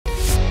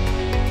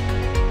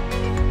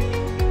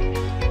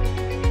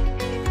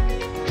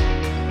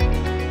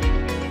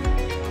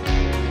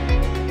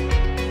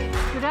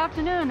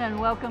and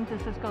welcome to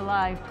Cisco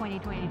Live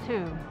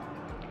 2022.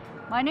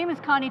 My name is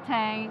Connie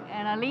Tang,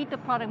 and I lead the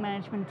product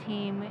management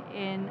team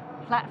in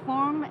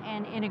platform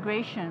and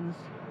integrations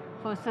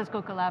for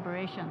Cisco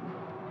Collaboration.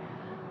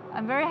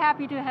 I'm very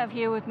happy to have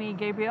here with me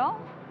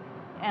Gabriele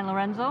and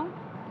Lorenzo,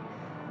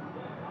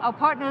 our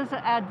partners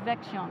at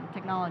Vection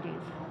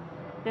Technologies.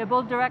 They're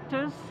both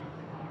directors,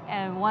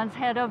 and one's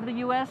head of the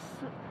US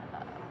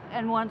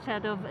and one's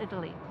head of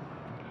Italy.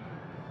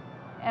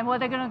 And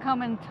what they're going to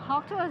come and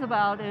talk to us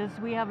about is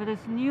we have this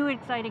new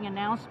exciting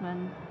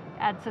announcement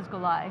at Cisco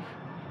Live,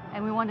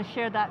 and we want to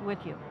share that with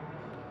you.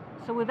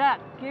 So with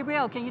that,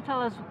 Gabriele, can you tell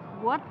us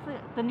what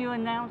the new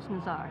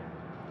announcements are?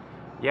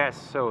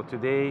 Yes, so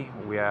today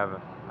we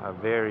have a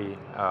very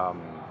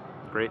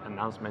great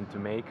announcement to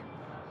make.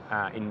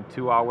 In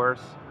 2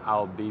 hours,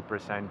 I'll be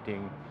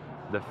presenting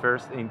the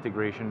first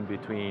integration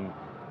between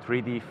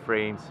 3D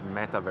Frames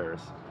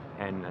Metaverse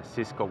and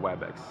Cisco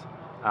Webex.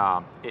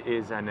 It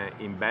is an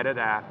embedded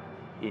app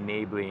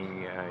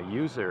enabling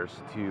users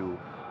to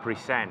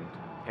present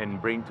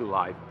and bring to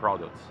life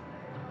products.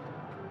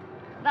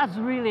 That's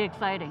really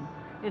exciting.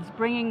 It's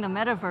bringing the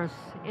metaverse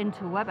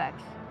into Webex.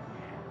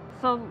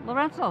 So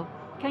Lorenzo,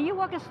 can you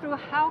walk us through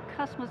how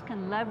customers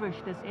can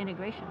leverage this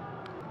integration?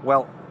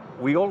 Well,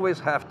 we always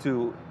have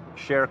to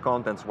share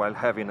contents while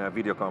having a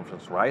video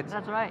conference, right?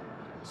 That's right.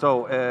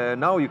 So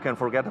now you can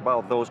forget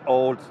about those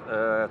old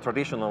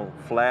traditional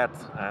flat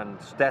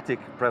and static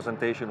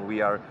presentation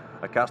we are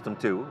accustomed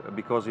to,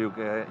 because you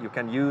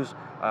can use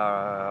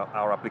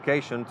our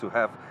application to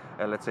have,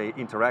 let's say,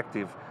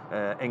 interactive,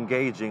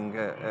 engaging,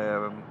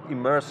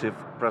 immersive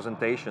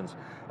presentations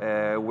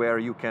where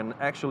you can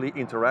actually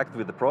interact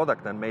with the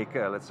product and make,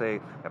 let's say,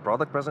 a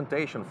product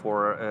presentation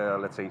for,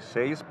 let's say,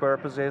 sales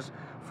purposes,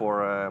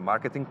 for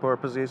marketing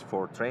purposes,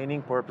 for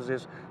training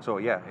purposes. So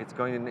yeah, it's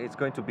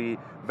going to be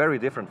very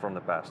different from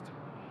the past.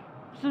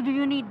 So do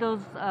you need those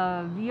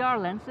VR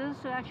lenses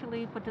to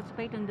actually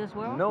participate in this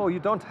world? No, you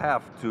don't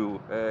have to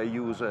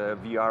use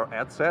VR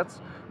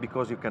headsets,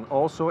 because you can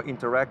also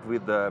interact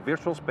with the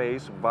virtual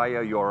space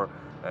via your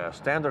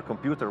standard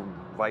computer,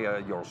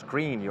 via your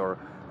screen, your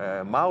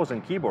mouse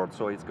and keyboard.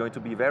 So it's going to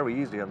be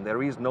very easy, and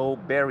there is no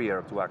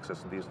barrier to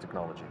access this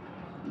technology.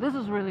 This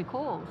is really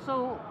cool.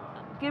 So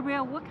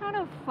Gabriele, what kind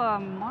of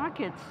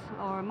markets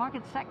or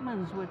market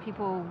segments would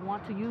people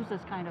want to use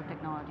this kind of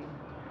technology?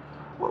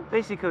 Well,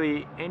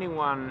 basically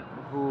anyone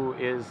who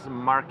is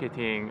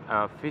marketing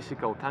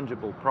physical,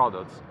 tangible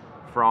products,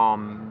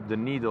 from the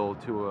needle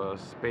to a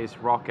space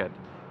rocket,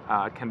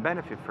 can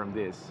benefit from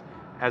this.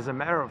 As a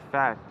matter of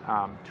fact,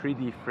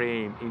 3D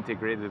Frame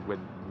integrated with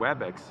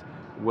Webex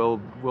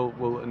will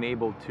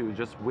enable to,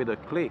 just with a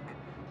click,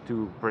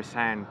 to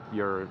present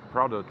your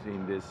product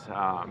in this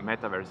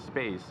metaverse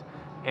space.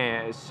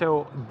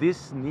 So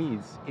this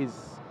needs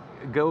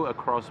go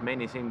across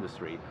many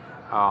industries,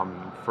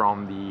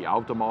 from the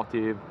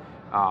automotive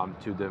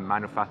to the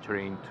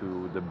manufacturing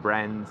to the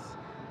brands.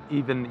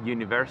 Even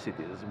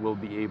universities will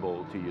be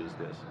able to use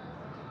this.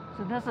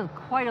 So this is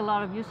quite a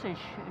lot of usage,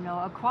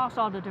 across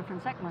all the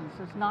different segments.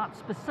 It's not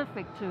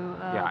specific to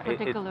a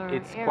particular area.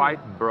 It's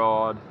quite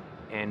broad,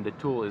 and the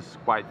tool is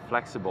quite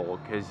flexible,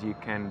 because you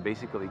can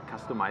basically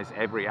customize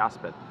every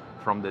aspect,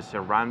 from the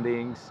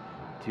surroundings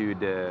to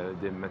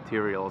the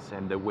materials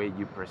and the way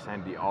you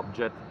present the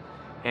object.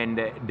 And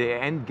the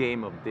end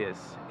game of this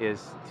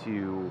is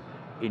to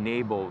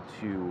enable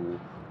to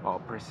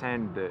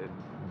present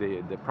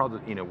the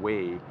product in a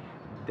way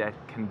that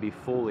can be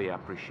fully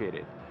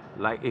appreciated,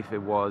 like if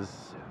it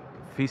was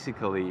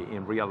physically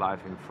in real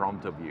life in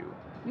front of you.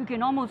 You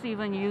can almost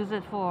even use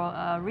it for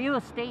real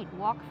estate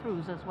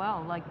walkthroughs as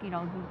well, like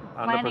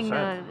planning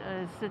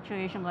a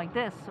situation like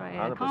this, right?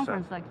 100%. A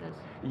conference like this.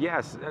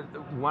 Yes,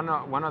 one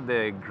of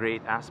the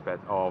great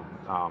aspects of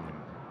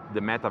the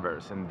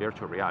metaverse and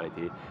virtual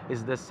reality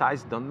is the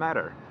size don't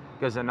matter,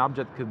 because an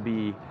object could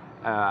be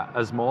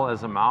as small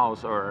as a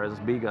mouse or as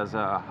big as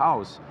a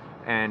house,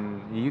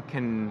 and you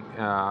can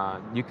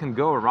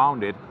go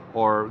around it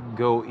or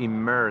go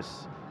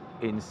immerse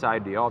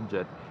inside the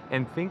object.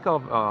 And think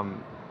of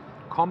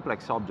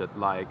complex objects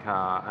like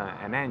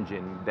an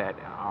engine that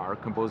are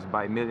composed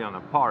by millions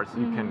of parts.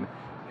 You can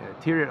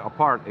tear it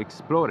apart,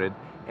 explode it,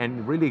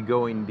 and really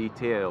go in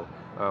detail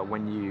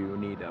when you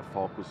need a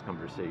focused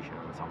conversation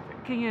on something.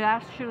 Can you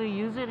actually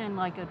use it in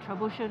like a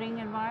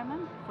troubleshooting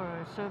environment for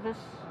service?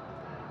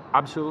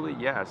 Absolutely,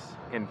 yes.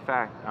 In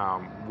fact,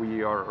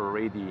 we are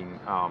already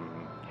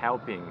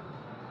helping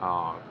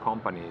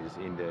companies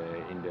in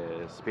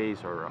the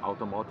space or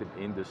automotive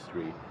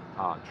industry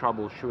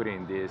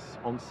troubleshooting this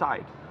on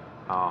site,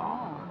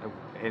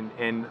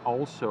 and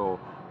also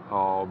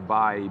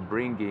by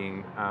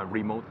bringing a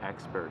remote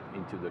expert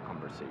into the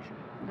conversation.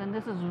 Then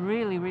this is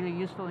really, really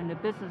useful in the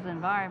business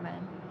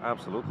environment.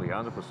 Absolutely,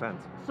 100%.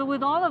 So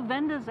with all the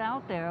vendors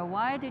out there,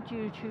 why did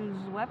you choose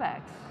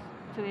Webex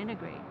to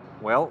integrate?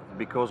 Well,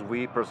 because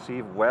we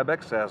perceive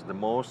Webex as the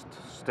most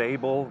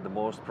stable, the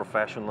most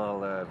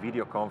professional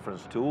video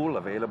conference tool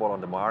available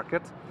on the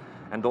market.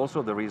 And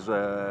also there is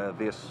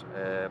this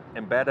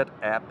embedded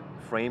app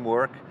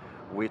framework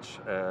which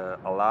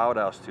allowed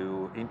us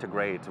to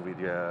integrate with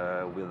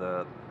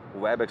the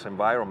Webex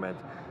environment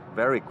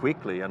very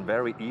quickly and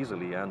very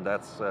easily, and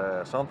that's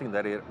something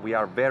that we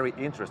are very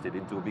interested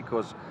into,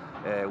 because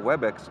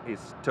Webex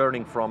is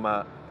turning from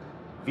a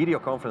video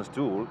conference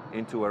tool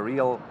into a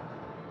real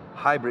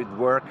hybrid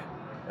work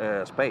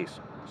space.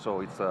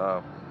 So it's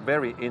a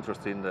very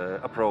interesting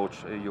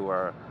approach you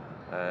are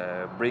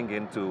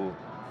bringing to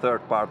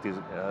third-party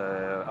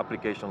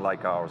application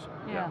like ours.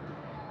 Yeah.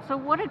 So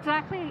what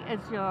exactly is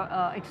your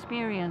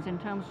experience in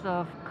terms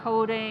of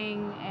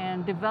coding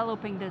and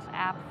developing this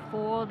app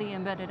for the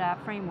embedded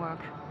app framework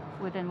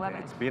within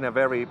Webex? It's been a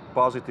very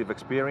positive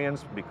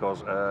experience,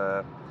 because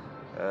the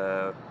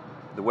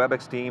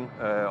Webex team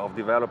of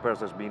developers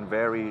has been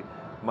very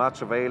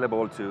much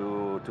available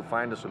to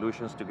find the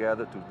solutions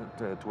together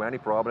to any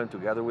problem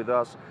together with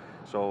us.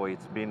 So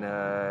it's been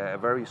a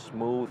very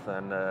smooth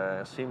and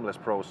seamless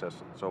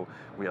process. So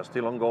we are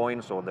still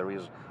ongoing, so there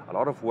is a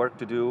lot of work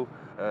to do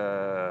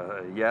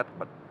yet,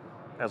 but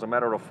as a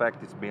matter of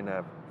fact, it's been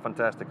a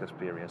fantastic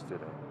experience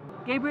today.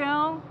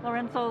 Gabriele,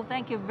 Lorenzo,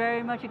 thank you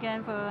very much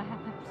again for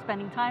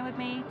spending time with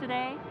me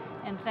today,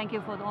 and thank you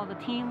for all the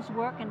team's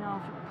work and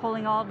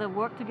pulling all the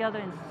work together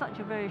in such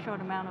a very short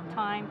amount of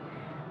time.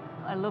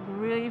 I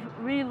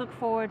really look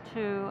forward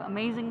to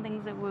amazing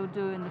things that we'll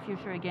do in the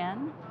future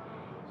again.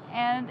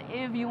 And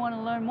if you want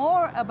to learn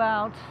more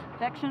about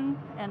Vection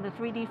and the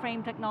 3D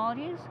frame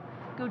technologies,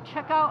 go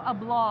check out a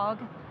blog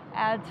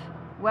at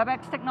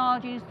Webex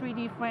Technologies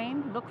 3D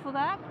frame. Look for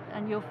that,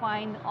 and you'll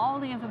find all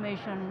the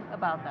information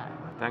about that.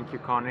 Thank you,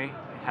 Connie.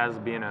 It has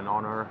been an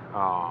honor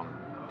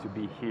to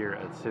be here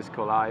at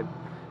Cisco Live.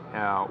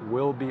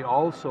 We'll be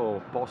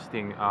also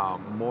posting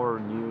more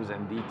news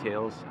and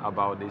details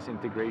about this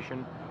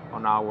integration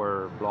on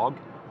our blog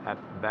at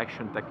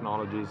Vection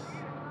Technologies,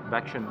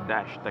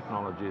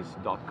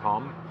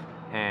 vection-technologies.com,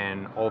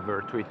 and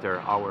over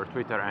Twitter. Our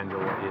Twitter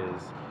handle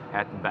is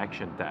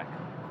 @VectionTech.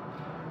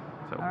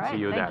 So All right, see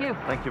you thank there. you.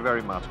 Thank you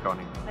very much,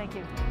 Connie. Thank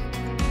you.